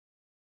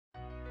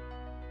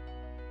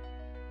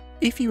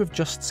If you have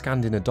just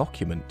scanned in a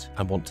document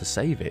and want to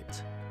save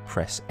it,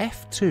 press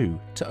F2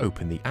 to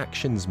open the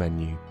Actions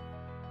menu.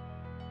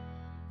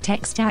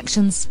 Text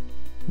actions.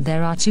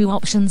 There are two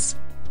options.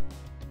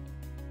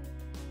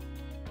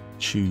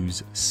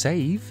 Choose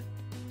Save.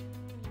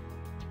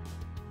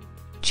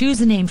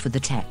 Choose a name for the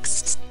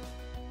text.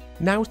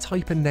 Now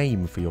type a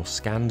name for your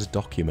scanned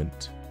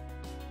document.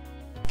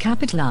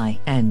 Capital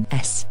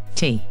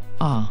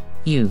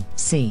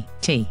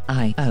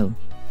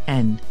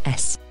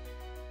INSTRUCTIONS.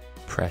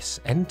 Press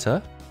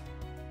Enter.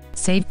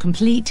 Save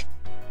complete.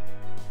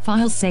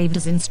 File saved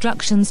as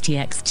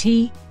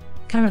instructions.txt.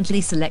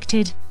 Currently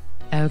selected.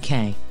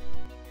 OK.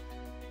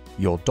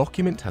 Your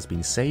document has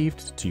been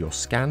saved to your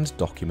Scanned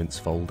Documents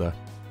folder.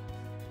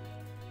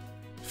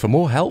 For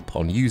more help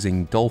on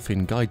using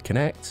Dolphin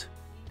GuideConnect,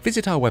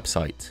 visit our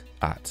website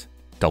at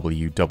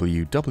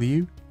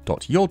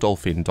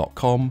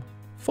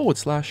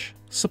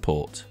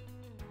www.yourdolphin.com/support.